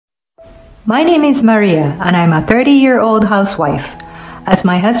My name is Maria, and I'm a 30-year-old housewife. As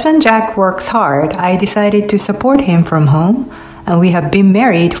my husband Jack works hard, I decided to support him from home, and we have been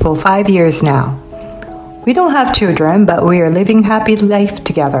married for 5 years now. We don't have children, but we are living happy life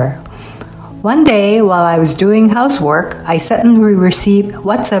together. One day, while I was doing housework, I suddenly received a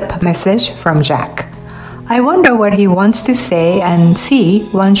WhatsApp message from Jack. I wonder what he wants to say and see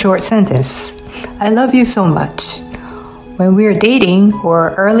one short sentence. I love you so much. When we were dating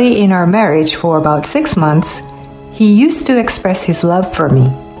or early in our marriage for about 6 months, he used to express his love for me.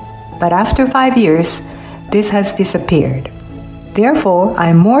 But after 5 years, this has disappeared. Therefore,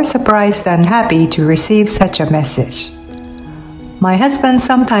 I'm more surprised than happy to receive such a message. My husband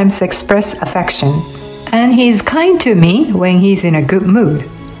sometimes expresses affection, and he is kind to me when he's in a good mood.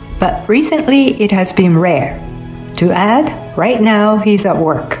 But recently, it has been rare. To add, right now he's at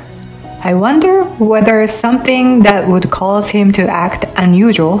work. I wonder whether something that would cause him to act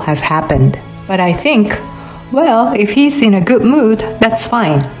unusual has happened. But I think, well, if he's in a good mood, that's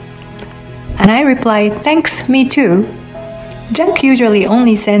fine. And I replied, thanks, me too. Jack usually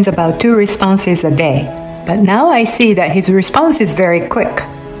only sends about 2 responses a day, but now I see that his response is very quick.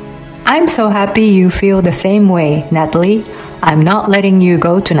 I'm so happy you feel the same way, Natalie. I'm not letting you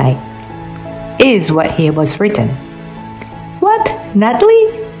go tonight, is what he was written. What?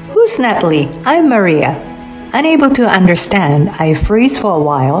 Natalie? Who's Natalie? I'm Maria. Unable to understand, I freeze for a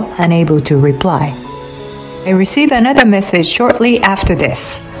while, unable to reply. I receive another message shortly after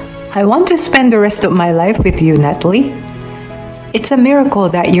this. I want to spend the rest of my life with you, Natalie. It's a miracle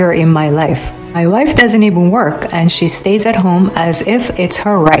that you're in my life. My wife doesn't even work, and she stays at home as if it's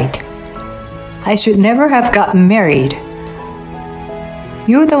her right. I should never have gotten married.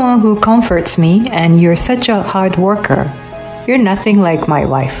 You're the one who comforts me, and you're such a hard worker. You're nothing like my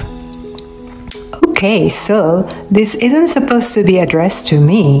wife. Okay, so this isn't supposed to be addressed to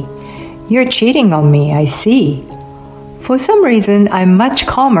me. You're cheating on me, I see. For some reason, I'm much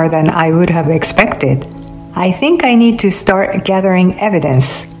calmer than I would have expected. I think I need to start gathering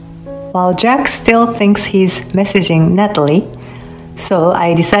evidence. While Jack still thinks he's messaging Natalie, so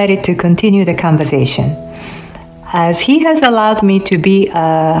I decided to continue the conversation. As he has allowed me to be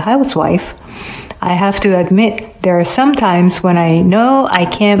a housewife, I have to admit there are some times when I know I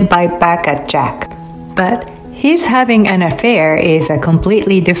can't bite back at Jack. But his having an affair is a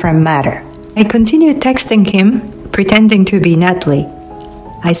completely different matter. I continue texting him, pretending to be Natalie.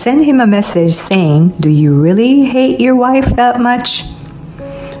 I send him a message saying, do you really hate your wife that much?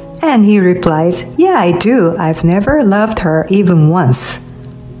 And he replies, yeah, I do. I've never loved her even once.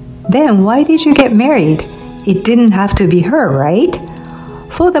 Then why did you get married? It didn't have to be her, right?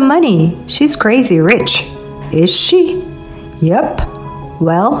 For the money. She's crazy rich. Is she? Yep.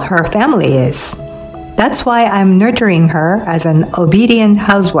 Well, her family is. That's why I'm nurturing her as an obedient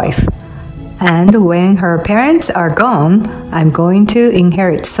housewife. And when her parents are gone, I'm going to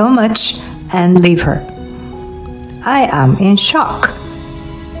inherit so much and leave her. I am in shock.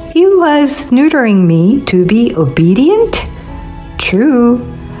 He was nurturing me to be obedient? True.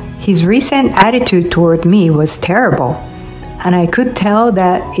 His recent attitude toward me was terrible, and I could tell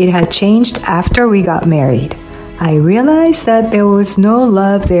that it had changed after we got married. I realized that there was no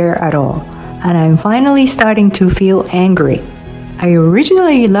love there at all, and I'm finally starting to feel angry. I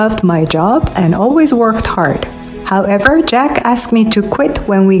originally loved my job and always worked hard. However, Jack asked me to quit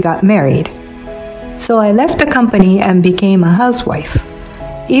when we got married. So I left the company and became a housewife.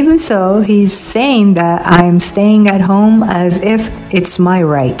 Even so, he's saying that I'm staying at home as if it's my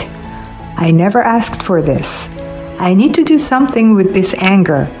right. I never asked for this. I need to do something with this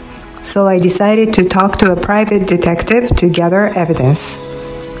anger. So I decided to talk to a private detective to gather evidence.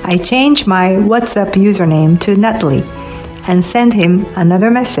 I changed my WhatsApp username to Natalie and sent him another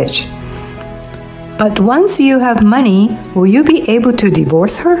message. But once you have money, will you be able to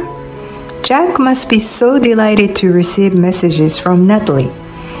divorce her? Jack must be so delighted to receive messages from Natalie.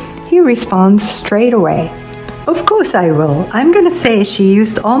 He responds straight away. Of course I will. I'm gonna say she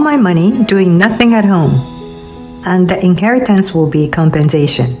used all my money doing nothing at home. And the inheritance will be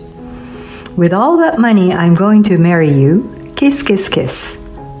compensation. With all that money, I'm going to marry you. Kiss, kiss, kiss.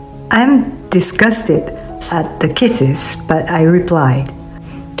 I'm disgusted at the kisses, but I replied,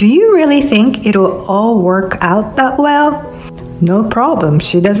 do you really think it'll all work out that well? No problem.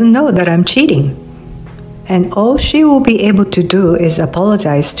 She doesn't know that I'm cheating. And all she will be able to do is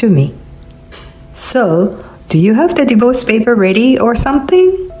apologize to me. So, do you have the divorce paper ready or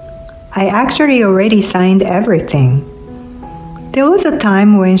something? I actually already signed everything. There was a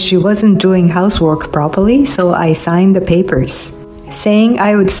time when she wasn't doing housework properly, so I signed the papers, saying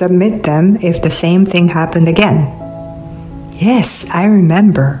I would submit them if the same thing happened again. Yes, I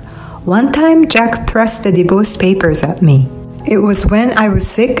remember. One time, Jack thrust the divorce papers at me. It was when I was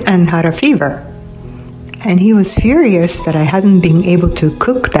sick and had a fever. And he was furious that I hadn't been able to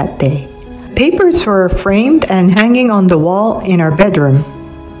cook that day. Papers were framed and hanging on the wall in our bedroom.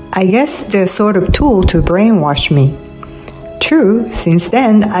 I guess they're sort of tool to brainwash me. True, since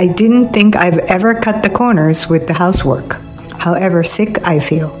then, I didn't think I've ever cut the corners with the housework, however sick I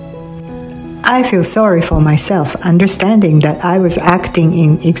feel. I feel sorry for myself, understanding that I was acting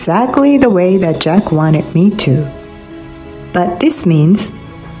in exactly the way that Jack wanted me to. But this means,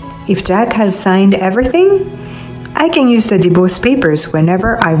 if Jack has signed everything, I can use the divorce papers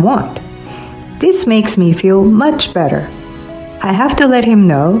whenever I want. This makes me feel much better. I have to let him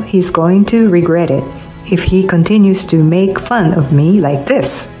know he's going to regret it if he continues to make fun of me like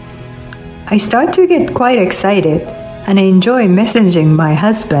this. I start to get quite excited, and I enjoy messaging my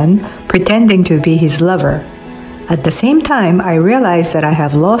husband, pretending to be his lover. At the same time, I realize that I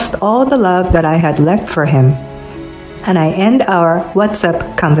have lost all the love that I had left for him, and I end our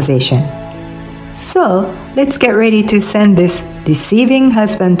WhatsApp conversation. So, let's get ready to send this deceiving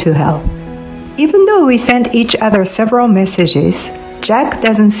husband to hell. Even though we sent each other several messages, Jack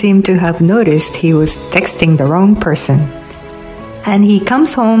doesn't seem to have noticed he was texting the wrong person. And he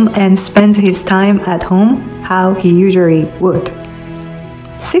comes home and spends his time at home how he usually would.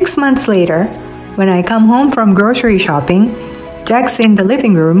 6 months later, when I come home from grocery shopping, Jack's in the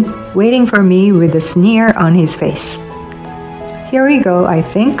living room waiting for me with a sneer on his face. "Here we go, I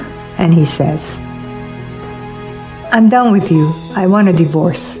think," and he says, "I'm done with you. I want a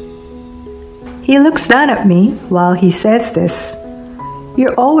divorce." He looks down at me while he says this.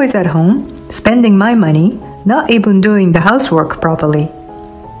 "You're always at home, spending my money, not even doing the housework properly."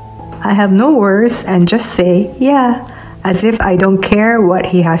 I have no words and just say, "Yeah," as if I don't care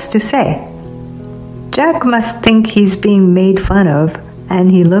what he has to say. Jack must think he's being made fun of, and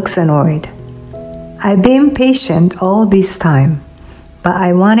he looks annoyed. I've been patient all this time, but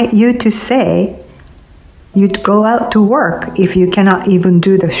I wanted you to say you'd go out to work if you cannot even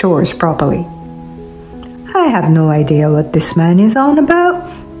do the chores properly. I have no idea what this man is on about,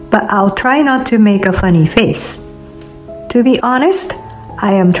 but I'll try not to make a funny face. To be honest,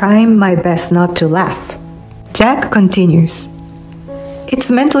 I am trying my best not to laugh. Jack continues,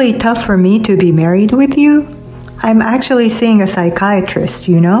 "It's mentally tough for me to be married with you. I'm actually seeing a psychiatrist,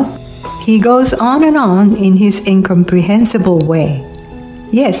 you know?" He goes on and on in his incomprehensible way.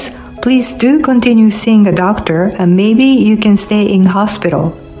 "Yes, please do continue seeing a doctor and maybe you can stay in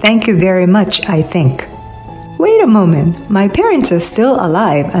hospital. Thank you very much, I think." Wait a moment, my parents are still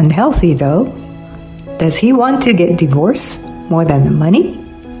alive and healthy though. Does he want to get divorced more than the money?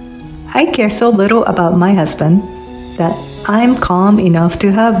 I care so little about my husband that I'm calm enough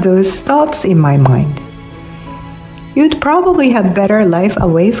to have those thoughts in my mind. You'd probably have better life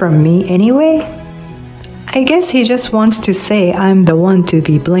away from me anyway. I guess he just wants to say I'm the one to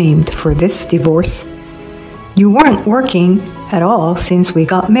be blamed for this divorce. You weren't working at all since we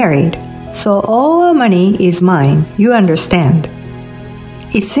got married, so all our money is mine, you understand.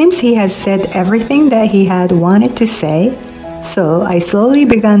 It seems he has said everything that he had wanted to say, so I slowly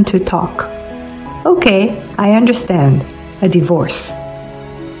began to talk. Okay, I understand, a divorce.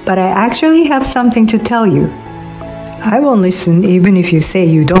 But I actually have something to tell you. I won't listen even if you say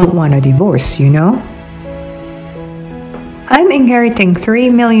you don't want a divorce, you know? I'm inheriting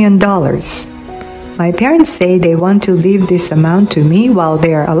 $3 million. My parents say they want to leave this amount to me while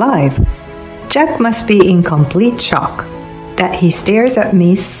they are alive. Jack must be in complete shock that he stares at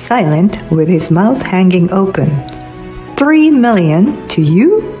me silent with his mouth hanging open. $3 million to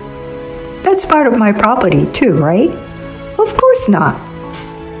you? That's part of my property too, right? Of course not.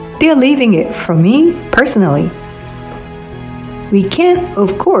 They're leaving it for me personally. We can't,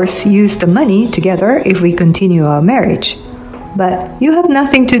 of course, use the money together if we continue our marriage. But you have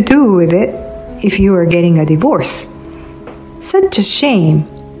nothing to do with it if you are getting a divorce. Such a shame,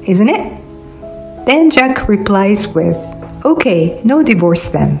 isn't it? Then Jack replies with, "Okay, no divorce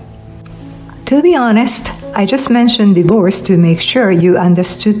then." To be honest, I just mentioned divorce to make sure you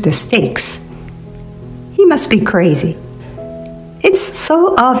understood the stakes. He must be crazy. It's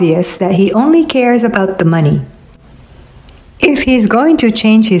so obvious that he only cares about the money. If he's going to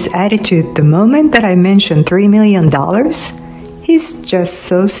change his attitude the moment that I mention $3 million, he's just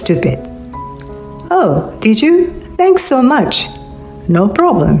so stupid. "Oh, did you? Thanks so much." "No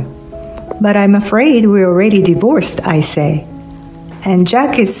problem. But I'm afraid we're already divorced," I say. And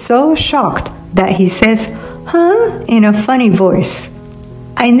Jack is so shocked that he says, "Huh?" in a funny voice.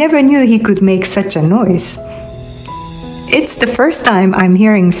 I never knew he could make such a noise. It's the first time I'm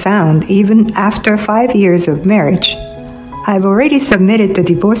hearing sound even after 5 years of marriage. I've already submitted the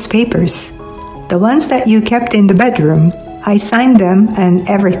divorce papers. The ones that you kept in the bedroom, I signed them and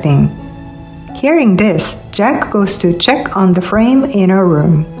everything. Hearing this, Jack goes to check on the frame in our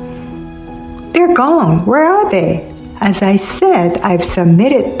room. They're gone. Where are they? As I said, I've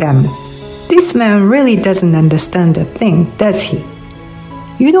submitted them. This man really doesn't understand a thing, does he?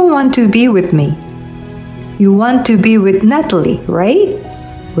 You don't want to be with me. You want to be with Natalie, right?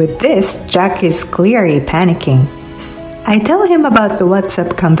 With this, Jack is clearly panicking. I tell him about the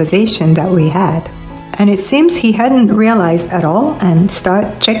WhatsApp conversation that we had, and it seems he hadn't realized at all and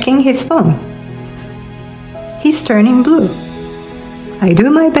start checking his phone. He's turning blue. I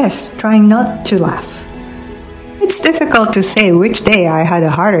do my best, trying not to laugh. It's difficult to say which day I had a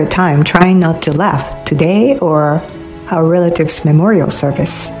harder time trying not to laugh, today or our relative's memorial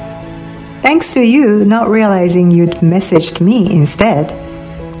service. Thanks to you not realizing you'd messaged me instead,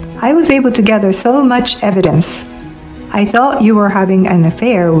 I was able to gather so much evidence. I thought you were having an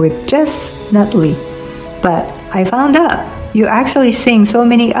affair with just Natalie, but I found out you actually seeing so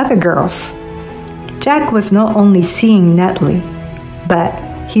many other girls. Jack was not only seeing Natalie, but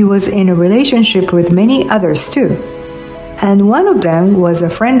he was in a relationship with many others too, and one of them was a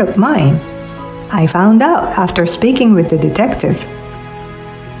friend of mine. I found out after speaking with the detective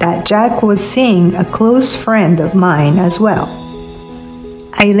that Jack was seeing a close friend of mine as well.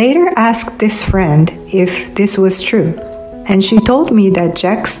 I later asked this friend if this was true, and she told me that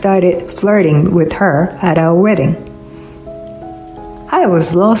Jack started flirting with her at our wedding. I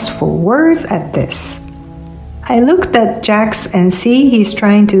was lost for words at this. I looked at Jack's and see he's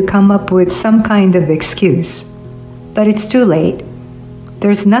trying to come up with some kind of excuse. But it's too late.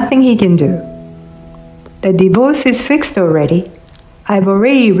 There's nothing he can do. The divorce is fixed already. I've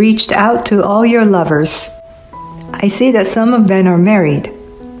already reached out to all your lovers. I see that some of them are married.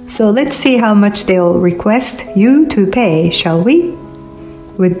 So let's see how much they'll request you to pay, shall we?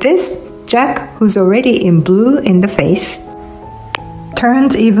 With this, Jack, who's already in blue in the face,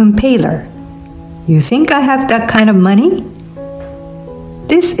 turns even paler. You think I have that kind of money?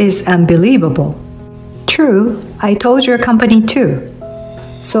 This is unbelievable. True, I told your company too.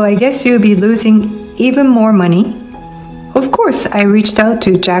 So I guess you'll be losing even more money. Of course, I reached out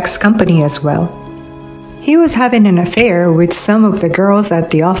to Jack's company as well. He was having an affair with some of the girls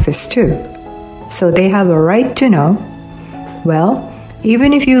at the office too. So they have a right to know. Well,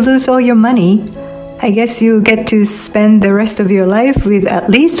 even if you lose all your money, I guess you get to spend the rest of your life with at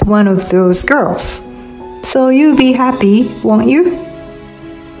least one of those girls. So you'll be happy, won't you?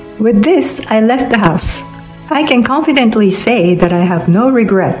 With this, I left the house. I can confidently say that I have no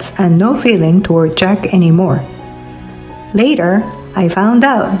regrets and no feeling toward Jack anymore. Later, I found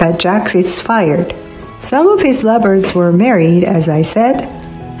out that Jack is fired. Some of his lovers were married, as I said,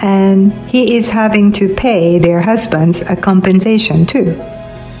 and he is having to pay their husbands a compensation too.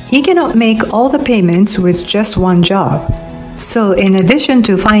 He cannot make all the payments with just one job. So in addition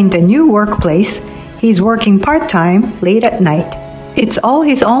to find a new workplace, he's working part-time late at night. It's all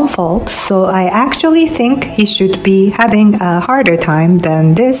his own fault, so I actually think he should be having a harder time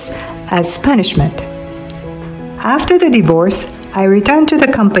than this as punishment. After the divorce, I returned to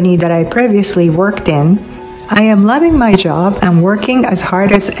the company that I previously worked in. I am loving my job and working as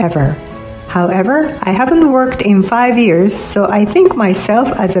hard as ever. However, I haven't worked in 5 years, so I think myself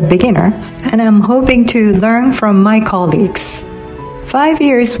as a beginner, and I'm hoping to learn from my colleagues. 5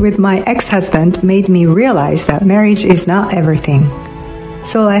 years with my ex-husband made me realize that marriage is not everything.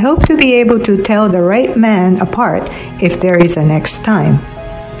 So I hope to be able to tell the right man apart if there is a next time.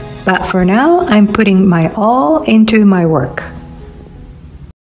 But for now, I'm putting my all into my work.